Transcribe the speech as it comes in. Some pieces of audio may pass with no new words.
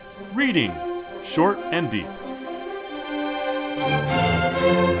Reading Short and Deep.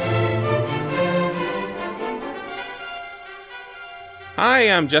 Hi,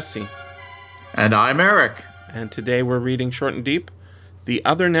 I'm Jesse. And I'm Eric. And today we're reading Short and Deep, The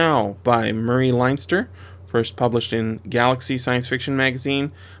Other Now by Murray Leinster, first published in Galaxy Science Fiction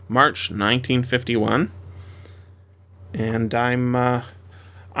Magazine, March 1951. And I'm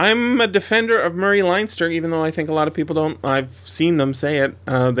a defender of Murray Leinster, even though I think a lot of people don't. I've seen them say it.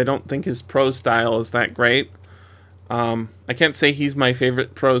 They don't think his prose style is that great. I can't say he's my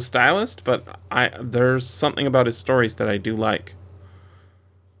favorite prose stylist, but there's something about his stories that I do like.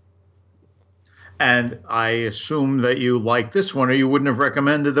 And I assume that you like this one, or you wouldn't have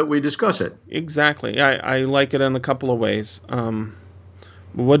recommended that we discuss it. Exactly. I like it in a couple of ways.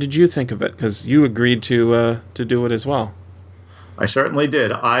 What did you think of it? Because you agreed to do it as well. I certainly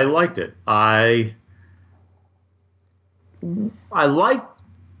did. I liked it. I like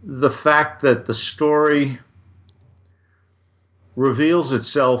the fact that the story reveals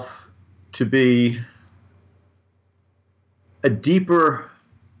itself to be a deeper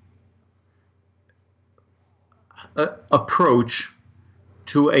approach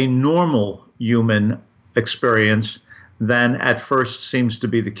to a normal human experience than at first seems to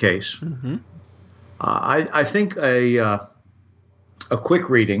be the case. Mm-hmm. I think a quick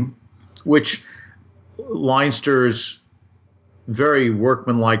reading, which Leinster's very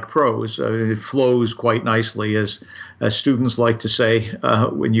workmanlike prose, it flows quite nicely, as students like to say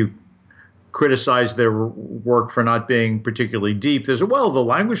when you criticize their work for not being particularly deep. There's the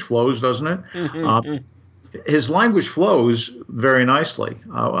language flows, doesn't it? His language flows very nicely.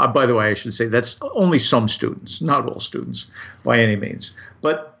 By the way, I should say that's only some students, not all students by any means.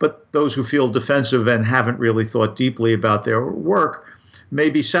 But those who feel defensive and haven't really thought deeply about their work may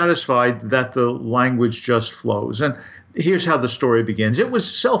be satisfied that the language just flows. And here's how the story begins. It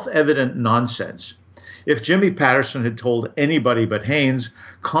was self-evident nonsense. If Jimmy Patterson had told anybody but Haynes,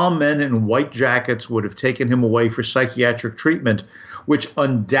 calm men in white jackets would have taken him away for psychiatric treatment, which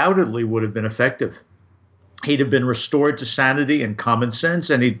undoubtedly would have been effective. He'd have been restored to sanity and common sense,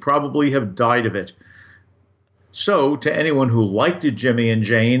 and he'd probably have died of it. So, to anyone who liked Jimmy and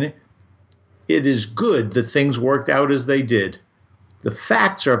Jane, it is good that things worked out as they did. The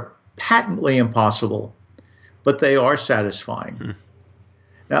facts are patently impossible, but they are satisfying.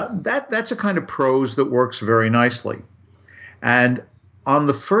 Now, that's a kind of prose that works very nicely. And on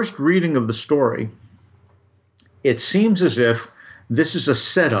the first reading of the story, it seems as if this is a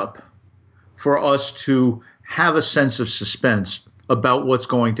setup for us to have a sense of suspense about what's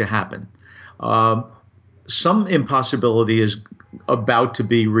going to happen. Some impossibility is about to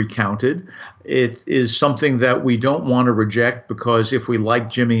be recounted. It is something that we don't want to reject, because if we like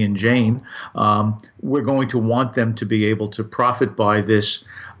Jimmy and Jane, we're going to want them to be able to profit by this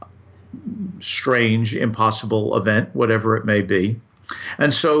strange, impossible event, whatever it may be.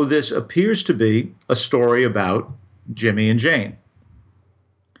 And so this appears to be a story about Jimmy and Jane.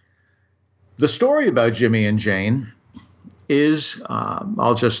 The story about Jimmy and Jane is,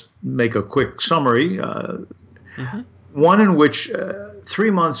 I'll just make a quick summary, one in which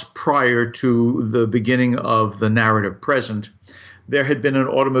 3 months prior to the beginning of the narrative present, there had been an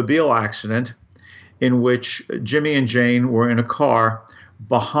automobile accident in which Jimmy and Jane were in a car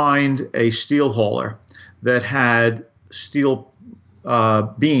behind a steel hauler that had steel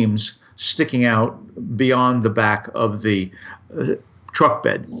beams sticking out beyond the back of the truck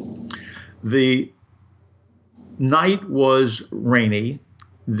bed. The night was rainy.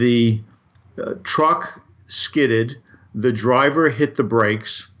 The truck skidded. The driver hit the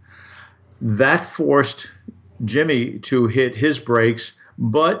brakes. That forced Jimmy to hit his brakes,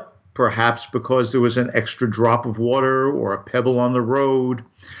 but perhaps because there was an extra drop of water or a pebble on the road,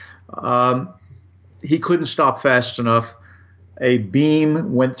 he couldn't stop fast enough. A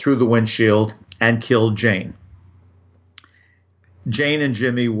beam went through the windshield and killed Jane. Jane and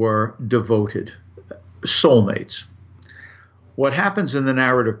Jimmy were devoted, soulmates. What happens in the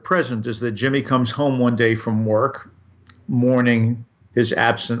narrative present is that Jimmy comes home one day from work, mourning his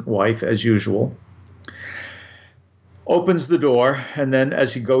absent wife as usual, opens the door, and then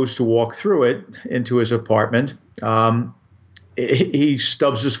as he goes to walk through it into his apartment, he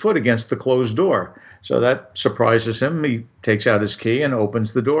stubs his foot against the closed door. So that surprises him. He takes out his key and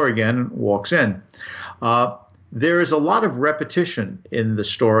opens the door again and walks in. There is a lot of repetition in the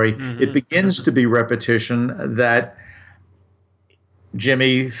story. Mm-hmm. It begins to be repetition that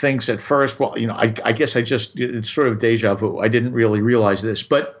Jimmy thinks at first, well, I guess it's sort of deja vu. I didn't really realize this.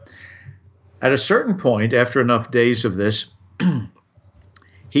 But at a certain point, after enough days of this,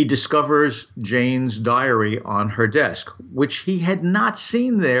 he discovers Jane's diary on her desk, which he had not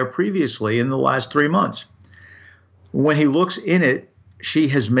seen there previously in the last 3 months. When he looks in it, she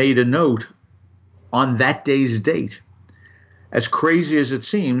has made a note on that day's date. As crazy as it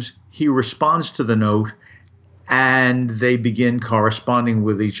seems, he responds to the note and they begin corresponding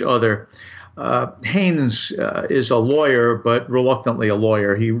with each other. Haynes is a lawyer, but reluctantly a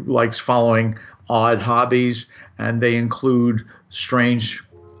lawyer. He likes following odd hobbies, and they include strange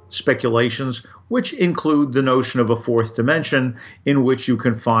speculations, which include the notion of a fourth dimension in which you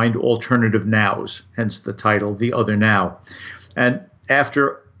can find alternative nows, hence the title, The Other Now. And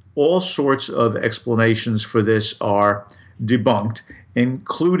after all sorts of explanations for this are debunked,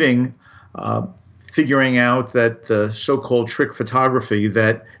 including figuring out that the so-called trick photography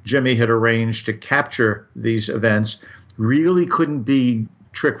that Jimmy had arranged to capture these events really couldn't be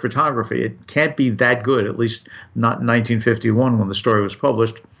trick photography. It can't be that good, at least not in 1951 when the story was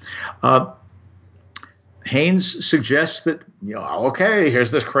published. Haynes suggests that, okay,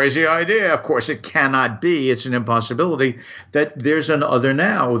 here's this crazy idea. Of course, it cannot be. It's an impossibility. That there's an other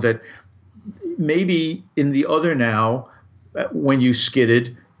now, that maybe in the other now, when you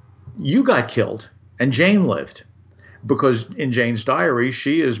skidded, you got killed and Jane lived. Because in Jane's diary,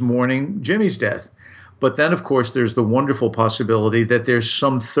 she is mourning Jimmy's death. But then, of course, there's the wonderful possibility that there's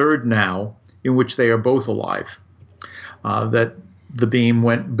some third now in which they are both alive, that the beam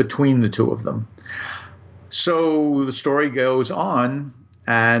went between the two of them. So the story goes on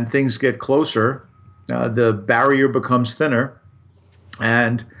and things get closer. The barrier becomes thinner.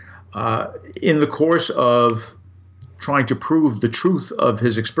 And in the course of trying to prove the truth of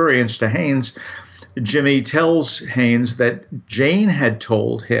his experience to Haynes, Jimmy tells Haynes that Jane had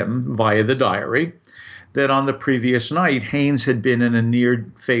told him via the diary that on the previous night, Haynes had been in a near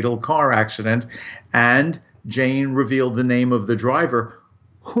fatal car accident, and Jane revealed the name of the driver,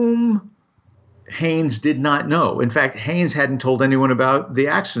 whom Haynes did not know. In fact, Haynes hadn't told anyone about the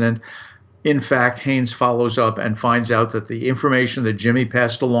accident. In fact, Haynes follows up and finds out that the information that Jimmy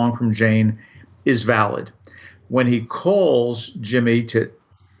passed along from Jane is valid. When he calls Jimmy to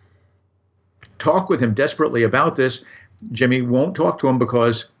talk with him desperately about this, Jimmy won't talk to him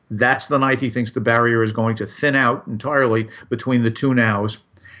because that's the night he thinks the barrier is going to thin out entirely between the two nows.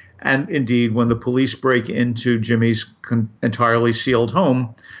 And indeed, when the police break into Jimmy's entirely sealed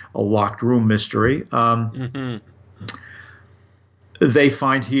home, a locked room mystery, they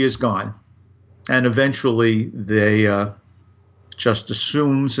find he is gone. And eventually they just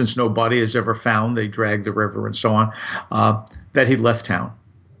assume, since nobody is ever found, they drag the river and so on, that he left town.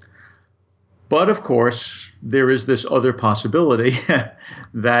 But of course, there is this other possibility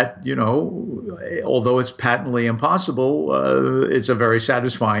that, although it's patently impossible, it's a very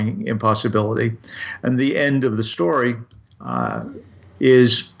satisfying impossibility. And the end of the story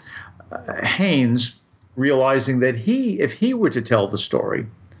is Haynes realizing that if he were to tell the story,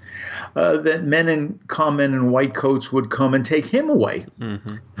 that calm men in white coats would come and take him away.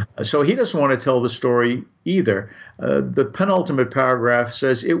 Mm-hmm. So he doesn't want to tell the story either. The penultimate paragraph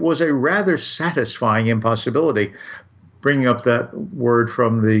says it was a rather satisfying impossibility, bringing up that word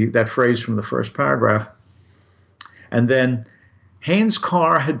that phrase from the first paragraph. And then Haynes'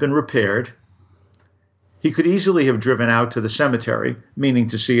 car had been repaired. He could easily have driven out to the cemetery, meaning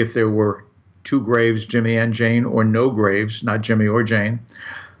to see if there were two graves, Jimmy and Jane, or no graves, not Jimmy or Jane.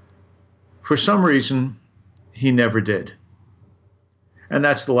 For some reason, he never did. And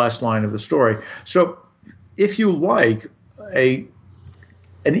that's the last line of the story. So if you like an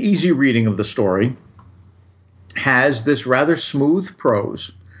easy reading of the story, has this rather smooth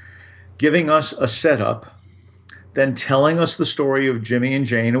prose, giving us a setup, then telling us the story of Jimmy and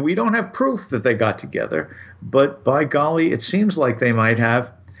Jane. And we don't have proof that they got together, but by golly, it seems like they might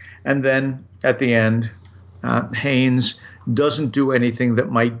have. And then at the end, Haynes doesn't do anything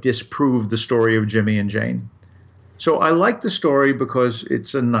that might disprove the story of Jimmy and Jane. So I like the story because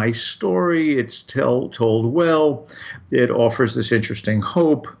it's a nice story. It's told well. It offers this interesting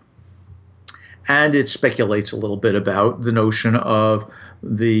hope. And it speculates a little bit about the notion of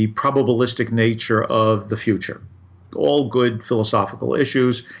the probabilistic nature of the future. All good philosophical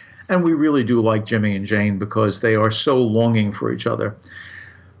issues. And we really do like Jimmy and Jane because they are so longing for each other.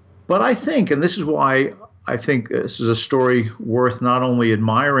 But I think, and this is why I think this is a story worth not only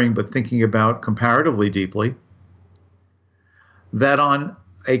admiring, but thinking about comparatively deeply, that on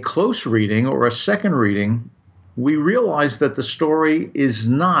a close reading or a second reading, we realize that the story is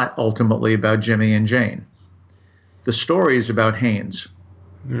not ultimately about Jimmy and Jane. The story is about Haynes.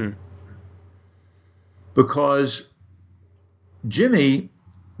 Because Jimmy,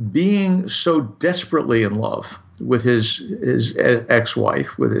 being so desperately in love with his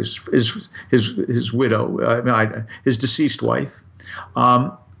ex-wife, with his widow, his deceased wife.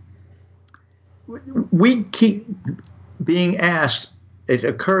 We keep being asked. It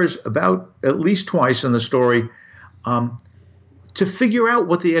occurs about at least twice in the story to figure out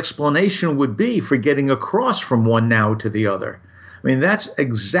what the explanation would be for getting across from one now to the other. I mean, that's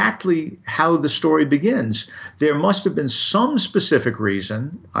exactly how the story begins. There must have been some specific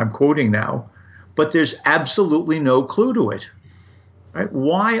reason, I'm quoting now, but there's absolutely no clue to it. Right?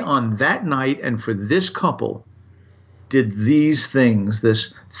 Why on that night and for this couple did these things,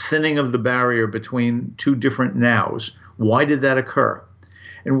 this thinning of the barrier between two different nows, why did that occur?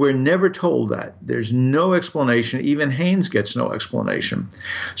 And we're never told that. There's no explanation. Even Haynes gets no explanation.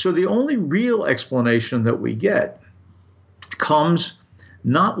 So the only real explanation that we get comes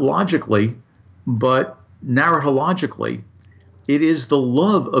not logically, but narratologically. It is the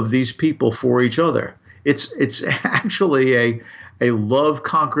love of these people for each other. It's actually a love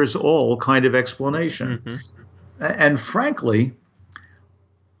conquers all kind of explanation. Mm-hmm. And frankly,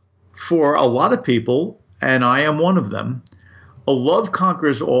 for a lot of people, and I am one of them, a love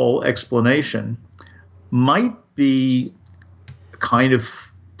conquers all explanation might be kind of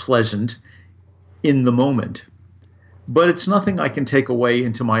pleasant in the moment, but it's nothing I can take away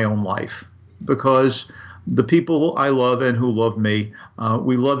into my own life, because the people I love and who love me,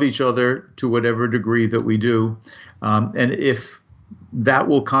 we love each other to whatever degree that we do. And if that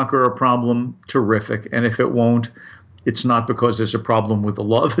will conquer a problem, terrific. And if it won't, it's not because there's a problem with the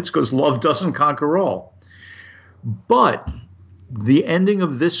love. It's because love doesn't conquer all. But the ending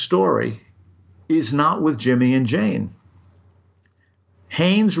of this story is not with Jimmy and Jane.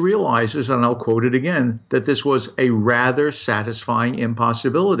 Haynes realizes, and I'll quote it again, that this was a rather satisfying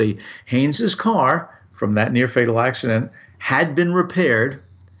impossibility. Haynes's car, from that near-fatal accident, had been repaired.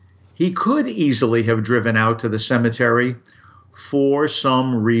 He could easily have driven out to the cemetery. For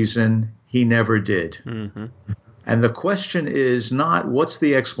some reason, he never did. Mm-hmm. And the question is not what's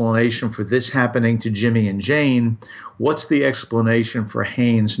the explanation for this happening to Jimmy and Jane, what's the explanation for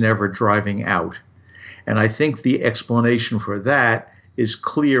Haynes never driving out? And I think the explanation for that is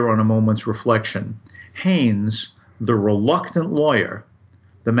clear on a moment's reflection. Haynes, the reluctant lawyer,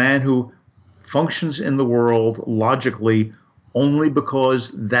 the man who functions in the world logically only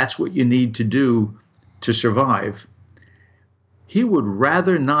because that's what you need to do to survive, he would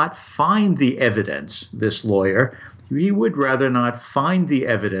rather not find the evidence, this lawyer, he would rather not find the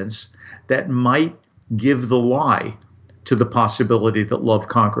evidence that might give the lie to the possibility that love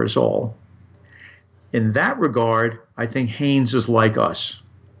conquers all. In that regard, I think Haynes is like us.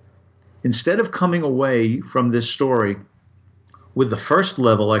 Instead of coming away from this story with the first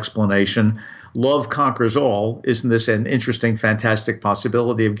level explanation, love conquers all, isn't this an interesting, fantastic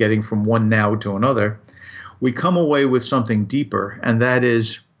possibility of getting from one now to another? We come away with something deeper, and that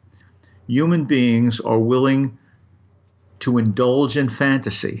is human beings are willing to indulge in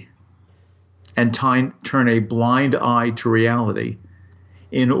fantasy and turn a blind eye to reality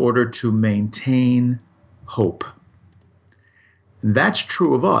in order to maintain hope. That's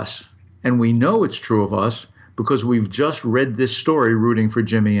true of us, and we know it's true of us because we've just read this story rooting for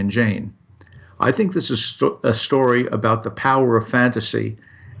Jimmy and Jane. I think this is a story about the power of fantasy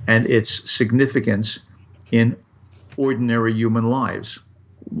and its significance in ordinary human lives,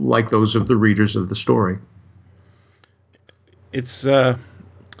 like those of the readers of the story. It's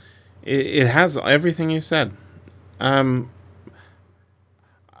it has everything you said. I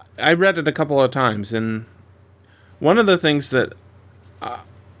read it a couple of times, and one of the things that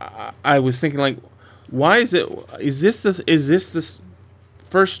I was thinking, like, why is this the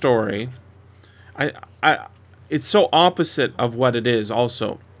first story? It's so opposite of what it is.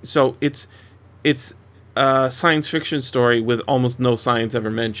 Also, so it's a science fiction story with almost no science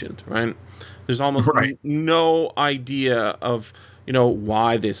ever mentioned, right? There's almost no idea of,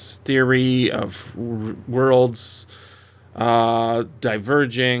 why this theory of worlds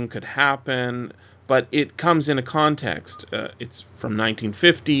diverging could happen, but it comes in a context. It's from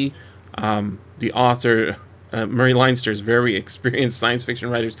 1950. The author, Murray Leinster, is very experienced science fiction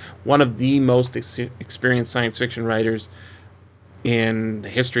writers, one of the most experienced science fiction writers in the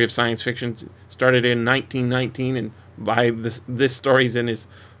history of science fiction. Started in 1919, and by this story's in his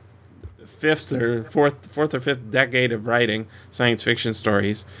fourth or fifth decade of writing science fiction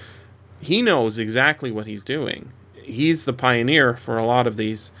stories. He knows exactly what he's doing. He's the pioneer for a lot of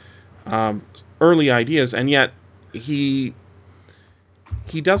these early ideas, and yet he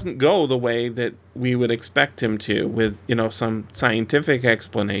doesn't go the way that we would expect him to with some scientific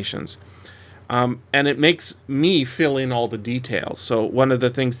explanations. And it makes me fill in all the details. So one of the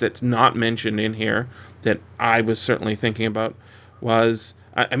things that's not mentioned in here that I was certainly thinking about was,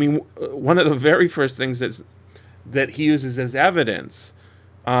 I mean, one of the very first things that he uses as evidence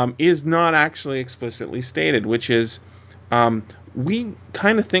is not actually explicitly stated, which is we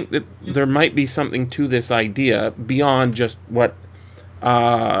kind of think that there might be something to this idea beyond just what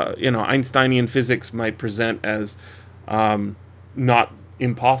Einsteinian physics might present as not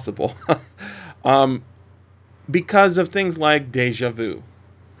impossible, because of things like deja vu,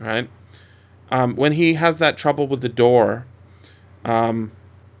 right? When he has that trouble with the door,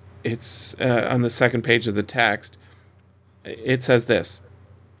 it's on the second page of the text. It says this: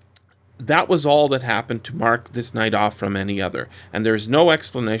 "That was all that happened to mark this night off from any other, and there is no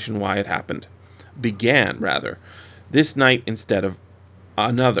explanation why it began, rather, this night instead of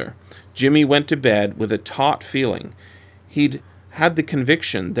another. Jimmy went to bed with a taut feeling. He'd had the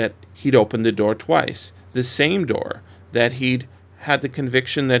conviction that he'd opened the door twice, the same door, that he'd had the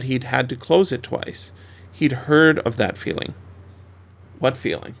conviction that he'd had to close it twice. He'd heard of that feeling." What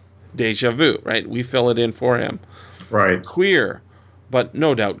feeling? Deja vu, right? We fill it in for him. Right. Queer, but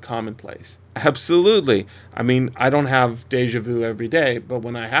no doubt commonplace. Absolutely. I mean, I don't have deja vu every day, but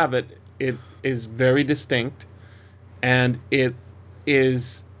when I have it, it is very distinct, and it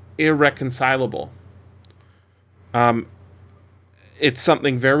is irreconcilable. It's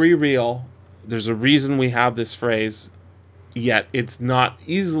something very real. There's a reason we have this phrase, yet it's not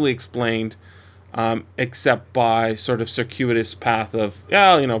easily explained, except by sort of circuitous path of,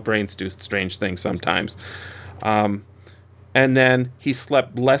 brains do strange things sometimes. And then he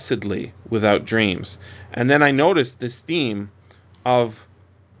slept blessedly without dreams. And then I noticed this theme of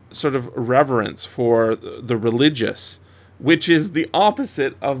sort of reverence for the religious, which is the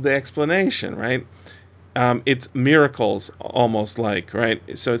opposite of the explanation, right? It's miracles, almost like, right?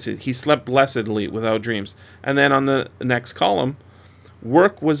 So he slept blessedly without dreams. And then on the next column,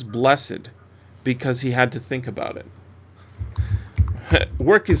 work was blessed because he had to think about it.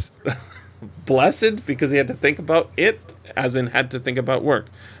 Work is blessed because he had to think about it, as in had to think about work.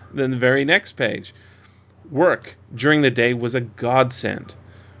 Then the very next page, work during the day was a godsend,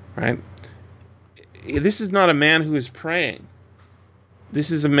 right? This is not a man who is praying.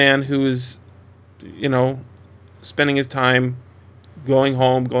 This is a man who is, spending his time going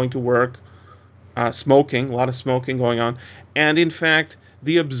home, going to work, smoking, a lot of smoking going on. And in fact,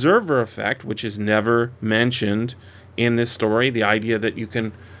 the observer effect, which is never mentioned in this story, the idea that you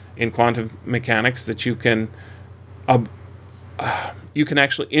can, in quantum mechanics, that you can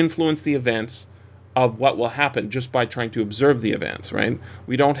actually influence the events of what will happen just by trying to observe the events, right?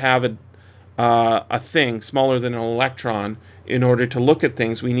 We don't have a thing smaller than an electron. In order to look at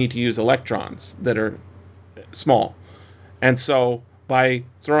things, we need to use electrons that are small. And so by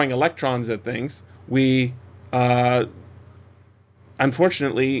throwing electrons at things, we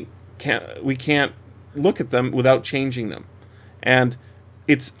unfortunately can't look at them without changing them. And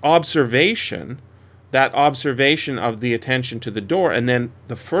it's observation, that observation of the attention to the door, and then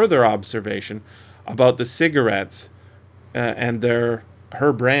the further observation about the cigarettes and her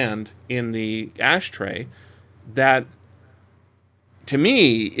brand in the ashtray, that to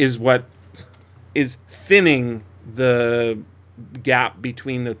me is what is thinning the gap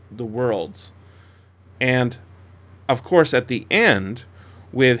between the worlds. And of course, at the end,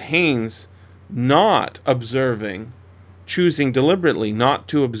 with Haynes not observing, choosing deliberately not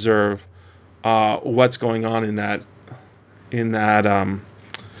to observe what's going on in that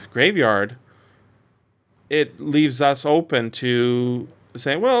graveyard, it leaves us open to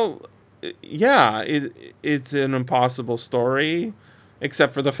say, well, yeah, it's an impossible story,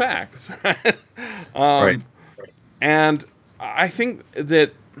 except for the facts. Right. And I think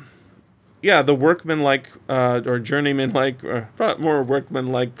that, yeah, the workman-like or journeyman-like, or more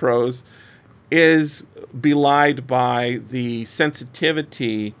workman-like prose is belied by the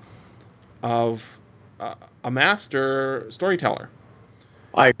sensitivity of a master storyteller.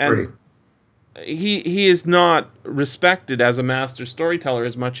 I agree. And he is not respected as a master storyteller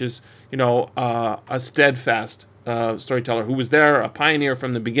as much as, a steadfast storyteller who was there, a pioneer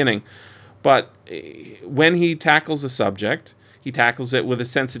from the beginning. But when he tackles a subject, he tackles it with a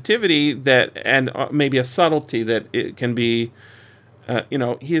sensitivity that, and maybe a subtlety that it can be,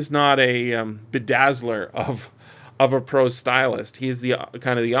 he is not a bedazzler of a prose stylist. He is the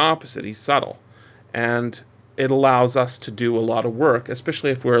kind of the opposite. He's subtle, and it allows us to do a lot of work,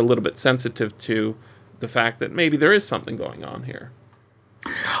 especially if we're a little bit sensitive to the fact that maybe there is something going on here.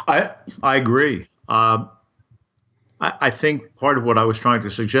 I agree. I think part of what I was trying to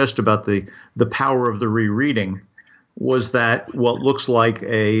suggest about the power of the rereading was that what looks like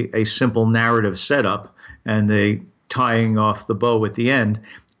a simple narrative setup and a tying off the bow at the end,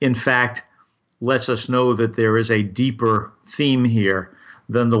 in fact, lets us know that there is a deeper theme here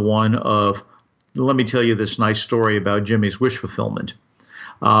than the one of, let me tell you this nice story about Jimmy's wish fulfillment.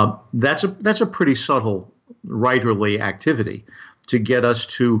 That's a pretty subtle writerly activity to get us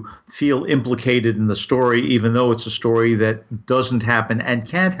to feel implicated in the story, even though it's a story that doesn't happen and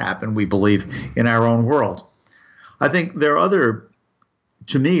can't happen, we believe, in our own world. I think there are other,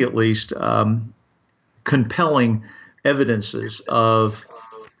 to me at least, compelling evidences of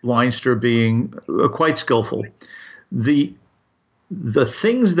Leinster being quite skillful. The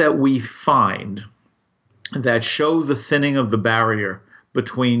things that we find that show the thinning of the barrier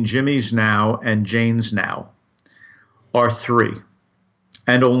between Jimmy's now and Jane's now are three,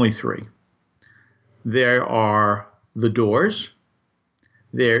 and only three. There are the doors,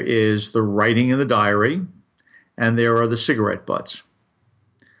 there is the writing in the diary, and there are the cigarette butts.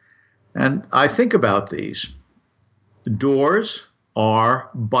 And I think about these. The doors are,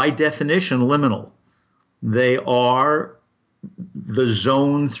 by definition, liminal. They are the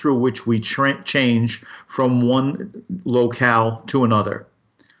zone through which we change from one locale to another,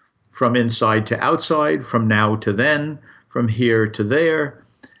 from inside to outside, from now to then, from here to there.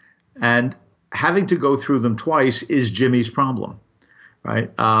 And having to go through them twice is Jimmy's problem, right?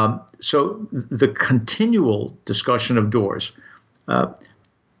 So the continual discussion of doors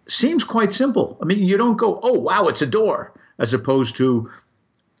seems quite simple. I mean, you don't go, oh, wow, it's a door, as opposed to,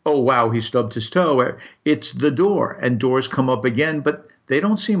 oh, wow, he stubbed his toe. It's the door, and doors come up again, but they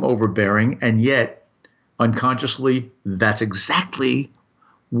don't seem overbearing. And yet, unconsciously, that's exactly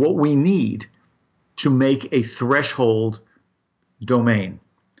what we need to make a threshold domain.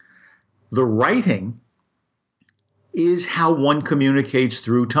 The writing is how one communicates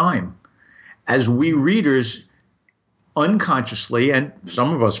through time. As we readers unconsciously, and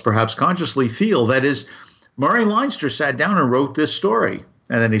some of us perhaps consciously, feel that is, Murray Leinster sat down and wrote this story.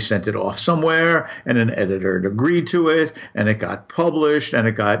 And then he sent it off somewhere, and an editor agreed to it, and it got published, and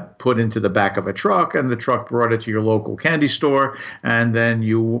it got put into the back of a truck, and the truck brought it to your local candy store, and then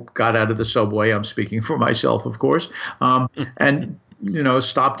you got out of the subway. I'm speaking for myself, of course, and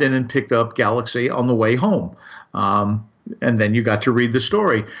stopped in and picked up Galaxy on the way home, and then you got to read the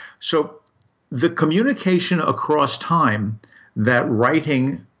story. So the communication across time that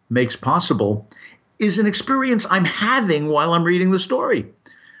writing makes possible is an experience I'm having while I'm reading the story.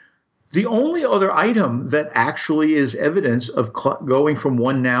 The only other item that actually is evidence of going from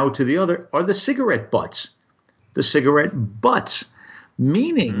one now to the other are the cigarette butts. The cigarette butts,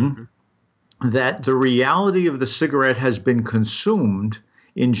 meaning that the reality of the cigarette has been consumed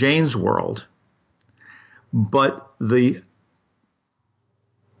in Jane's world, but the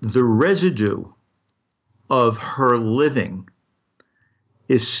residue of her living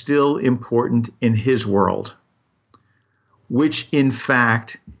is still important in his world, which in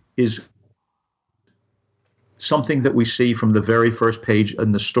fact is something that we see from the very first page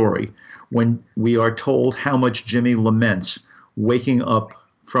in the story, when we are told how much Jimmy laments waking up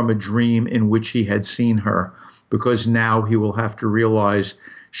from a dream in which he had seen her, because now he will have to realize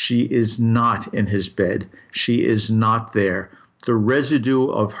she is not in his bed. She is not there. The residue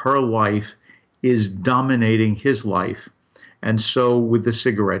of her life is dominating his life, and so with the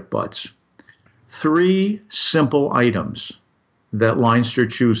cigarette butts. Three simple items that Leinster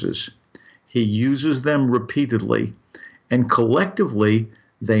chooses. He uses them repeatedly, and collectively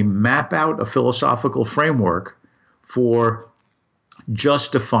they map out a philosophical framework for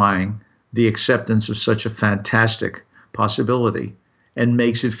justifying the acceptance of such a fantastic possibility and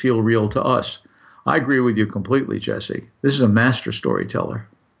makes it feel real to us. I agree with you completely, Jesse. This is a master storyteller.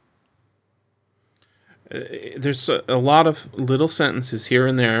 There's a lot of little sentences here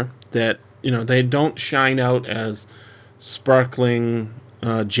and there that, they don't shine out as sparkling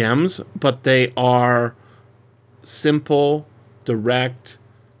gems, but they are simple, direct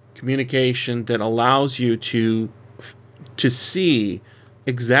communication that allows you to see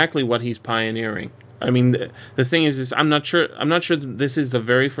exactly what he's pioneering. I mean, the thing is I'm not sure that this is the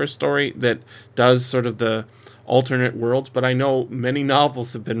very first story that does sort of the alternate worlds, but I know many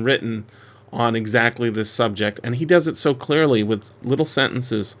novels have been written on exactly this subject, and he does it so clearly with little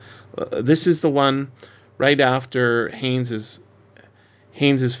sentences. This is the one right after Haynes is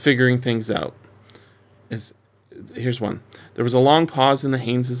figuring things out. Here's one. There was a long pause in the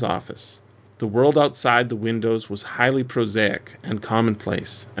Haynes' office. The world outside the windows was highly prosaic and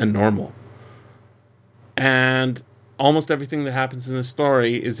commonplace and normal. And almost everything that happens in the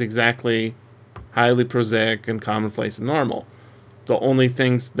story is exactly highly prosaic and commonplace and normal. the only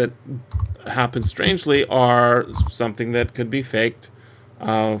things that happen strangely are something that could be faked,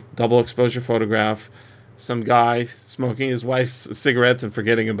 double exposure photograph, some guy smoking his wife's cigarettes and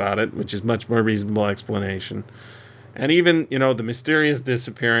forgetting about it, which is much more reasonable explanation. And even, the mysterious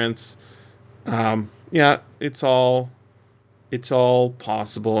disappearance, it's all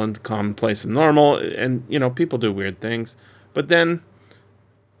possible and commonplace and normal, and people do weird things. But then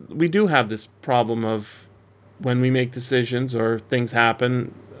we do have this problem of when we make decisions or things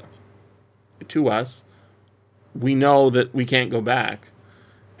happen to us, we know that we can't go back.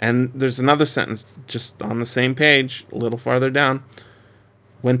 And there's another sentence just on the same page, a little farther down.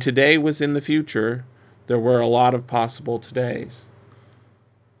 When today was in the future, there were a lot of possible todays.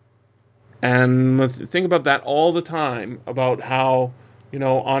 And think about that all the time, about how,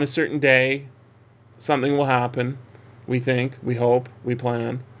 on a certain day, something will happen. We think, we hope, we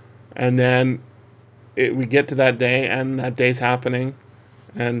plan. And then we get to that day, and that day's happening,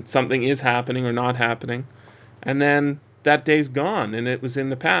 and something is happening or not happening. And then that day's gone, and it was in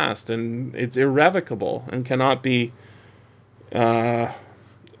the past, and it's irrevocable and cannot be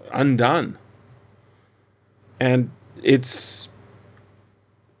undone. And it's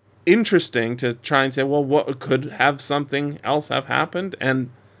interesting to try and say, well, what could have something else have happened? And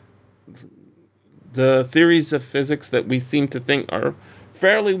the theories of physics that we seem to think are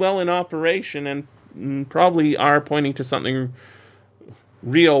fairly well in operation and probably are pointing to something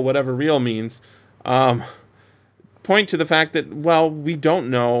real, whatever real means, point to the fact that, well, we don't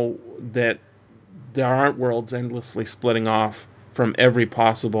know that there aren't worlds endlessly splitting off from every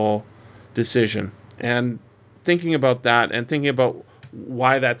possible decision. And thinking about that and thinking about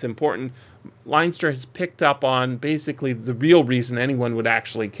why that's important, Leinster has picked up on basically the real reason anyone would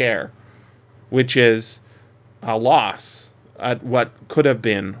actually care, which is a loss at what could have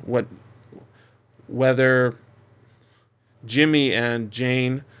been, whether Jimmy and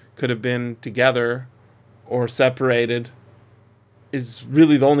Jane could have been together or separated is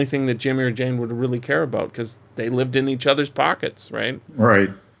really the only thing that Jimmy or Jane would really care about, because they lived in each other's pockets, right? Right.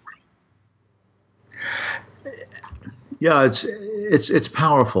 Yeah, it's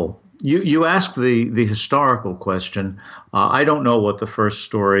powerful. You ask the historical question. I don't know what the first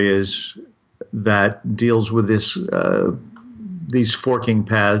story is that deals with these forking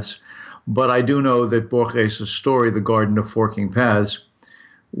paths, but I do know that Borges' story, The Garden of Forking Paths,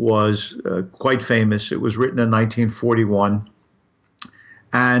 was quite famous. It was written in 1941,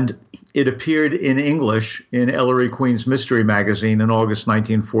 and it appeared in English in Ellery Queen's Mystery Magazine in August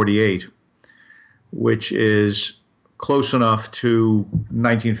 1948, which is close enough to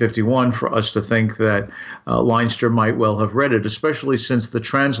 1951 for us to think that Leinster might well have read it, especially since the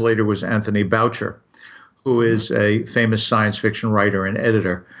translator was Anthony Boucher, who is a famous science fiction writer and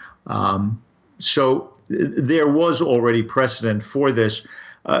editor. So there was already precedent for this,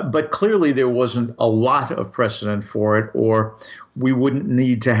 but clearly there wasn't a lot of precedent for it, or we wouldn't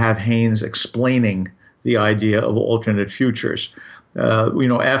need to have Haynes explaining the idea of alternate futures.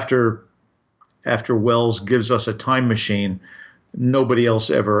 After Wells gives us a time machine, nobody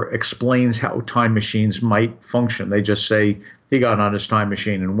else ever explains how time machines might function. They just say he got on his time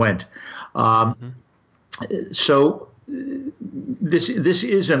machine and went. So this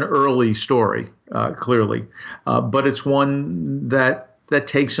is an early story, clearly, but it's one that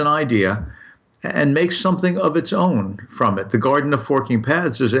takes an idea and makes something of its own from it. The Garden of Forking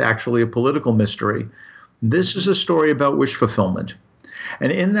Paths is actually a political mystery. This is a story about wish fulfillment.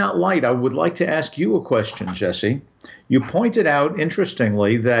 And in that light, I would like to ask you a question, Jesse. You pointed out,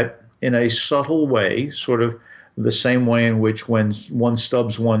 interestingly, that in a subtle way, sort of the same way in which when one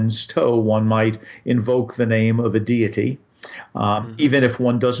stubs one's toe, one might invoke the name of a deity, even if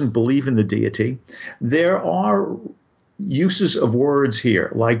one doesn't believe in the deity, there are uses of words here,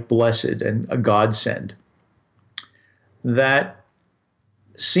 like blessed and a godsend, that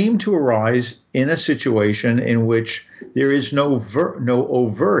seem to arise in a situation in which there is no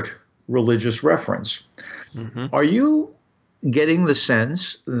overt religious reference. Are you getting the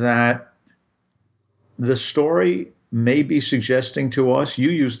sense that the story may be suggesting to us, you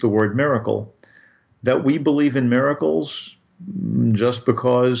used the word miracle, that we believe in miracles just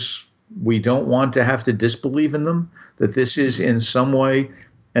because we don't want to have to disbelieve in them, that this is in some way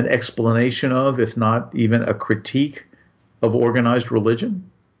an explanation of, if not even a critique of organized religion?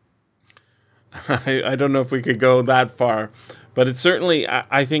 I don't know if we could go that far, but it's certainly,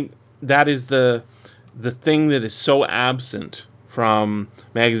 I think that is the thing that is so absent from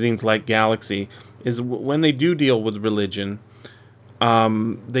magazines like Galaxy, is when they do deal with religion,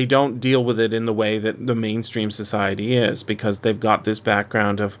 they don't deal with it in the way that the mainstream society is, because they've got this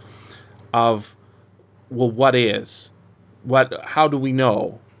background of well, what is? how do we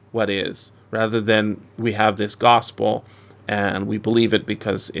know what is, rather than we have this gospel and we believe it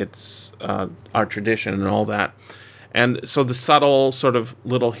because it's our tradition and all that. And so the subtle sort of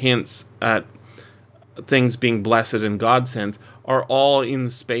little hints at things being blessed in God's sense are all in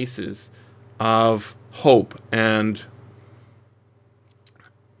the spaces of hope and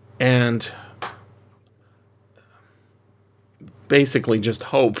basically just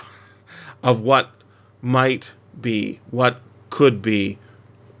hope of what might be, what could be,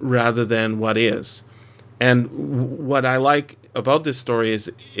 rather than what is. And what I like about this story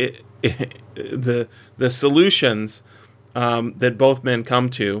is the solutions that both men come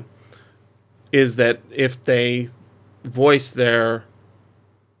to is that if they voice their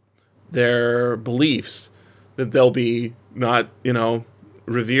beliefs, that they'll be not,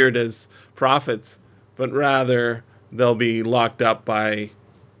 revered as prophets, but rather they'll be locked up by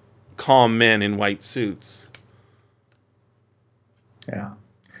calm men in white suits. Yeah.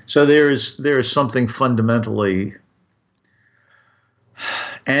 So there is something fundamentally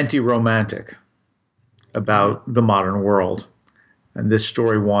anti-romantic about the modern world, and this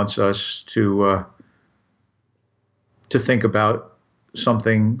story wants us to think about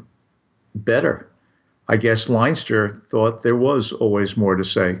something better. I guess Leinster thought there was always more to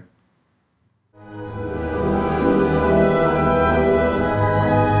say.